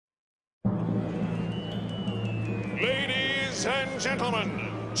Ladies and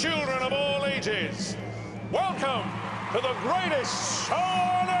gentlemen, children of all ages, welcome to the greatest show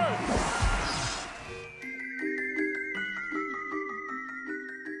on earth!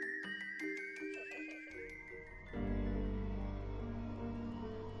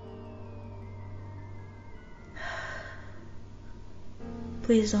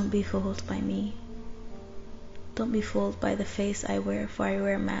 Please don't be fooled by me. Don't be fooled by the face I wear, for I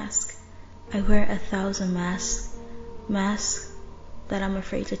wear a mask. I wear 1,000 masks. Masks that I'm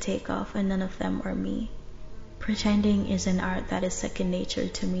afraid to take off, and none of them are me. Pretending is an art that is second nature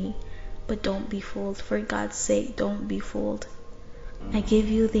to me. But don't be fooled. For God's sake, don't be fooled. I give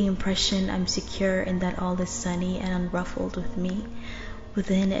you the impression I'm secure and that all is sunny and unruffled with me,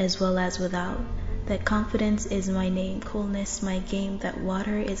 within as well as without. That confidence is my name, coolness my game, that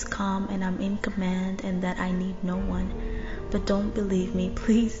water is calm and I'm in command, and that I need no one. But don't believe me,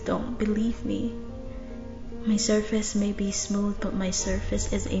 please don't believe me. My surface may be smooth, but my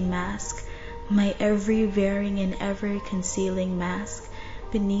surface is a mask, my every varying and ever concealing mask.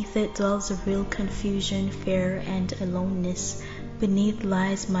 Beneath it dwells a real confusion, fear, and aloneness. Beneath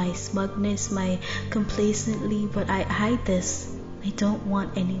lies my smugness, my complacently, but I hide this. I don't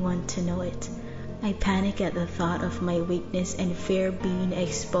want anyone to know it. I panic at the thought of my weakness and fear being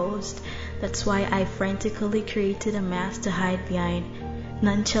exposed. That's why I frantically created a mask to hide behind.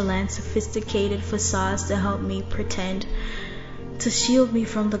 Nonchalant, sophisticated facades to help me pretend, to shield me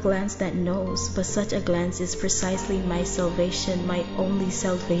from the glance that knows. But such a glance is precisely my salvation, my only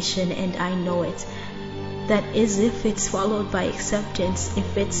salvation, and I know it. That is, if it's followed by acceptance,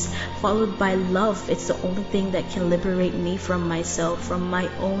 if it's followed by love, it's the only thing that can liberate me from myself, from my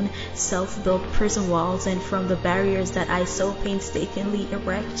own self-built prison walls, and from the barriers that I so painstakingly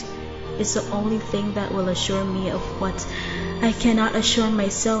erect. It's the only thing that will assure me of what I cannot assure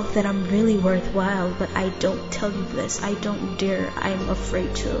myself, that I'm really worthwhile. But I don't tell you this, I don't dare, I'm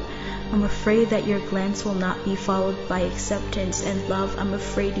afraid to. I'm afraid that your glance will not be followed by acceptance and love. I'm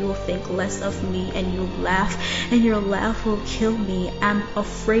afraid you will think less of me and you'll laugh, and your laugh will kill me. I'm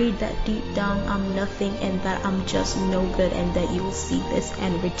afraid that deep down I'm nothing, and that I'm just no good, and that you will see this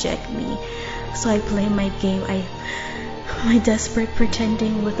and reject me. So I play my game, my desperate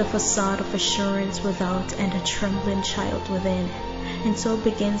pretending, with a facade of assurance without and a trembling child within. And so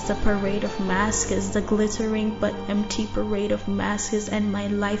begins the parade of masks, the glittering but empty parade of masks, and my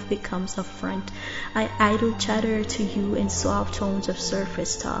life becomes a front. I idle chatter to you in suave tones of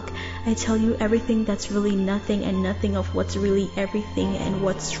surface talk. I tell you everything that's really nothing, and nothing of what's really everything, and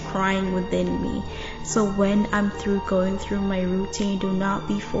what's crying within me. So when I'm through going through my routine, do not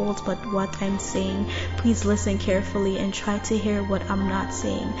be fooled by what I'm saying. Please listen carefully and try to hear what I'm not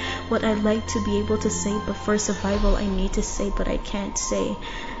saying, what I'd like to be able to say, but for survival I need to say but I can't say.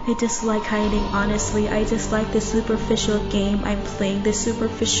 I dislike hiding, honestly. I dislike the superficial game I'm playing, the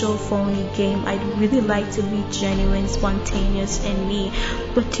superficial phony game. I'd really like to be genuine, spontaneous, and me,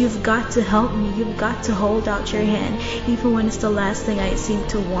 but you've got to help me. You've got to hold out your hand, even when it's the last thing I seem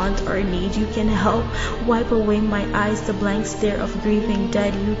to want or need. You can help wipe away my eyes, the blank stare of grieving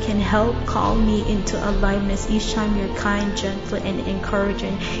dead. You can help call me into aliveness each time you're kind, gentle, and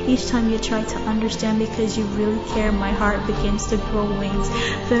encouraging. Each time you try to understand because you really care, my heart begins to grow wings.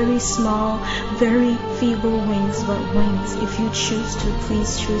 Very small, very feeble wings, but wings. If you choose to,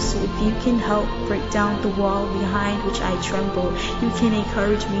 please choose to. If you can help break down the wall behind which I tremble, you can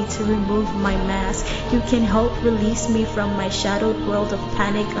encourage me to remove my mask. You can help release me from my shadowed world of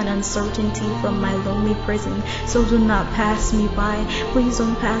panic and uncertainty, from my lonely prison. So do not pass me by. Please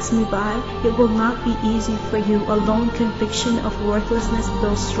don't pass me by. It will not be easy for you. A lone conviction of worthlessness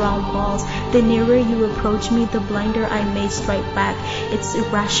builds strong walls. The nearer you approach me, the blinder I may strike back. It's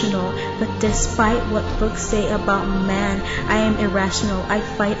irrational, but despite what books say about man, I am irrational. I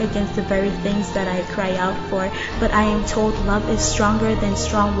fight against the very things that I cry out for, but I am told love is stronger than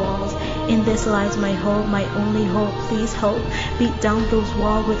strong walls. In this lies my hope, my only hope. Please help beat down those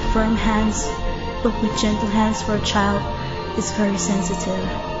walls with firm hands, but with gentle hands, for a child is very sensitive.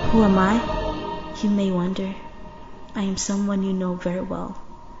 Who am I? You may wonder. I am someone you know very well,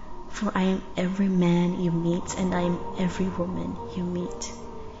 for I am every man you meet, and I am every woman you meet.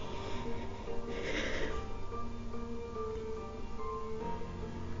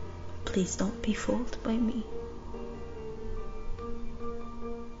 Please don't be fooled by me.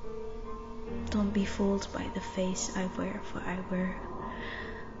 Don't be fooled by the face I wear, for I wear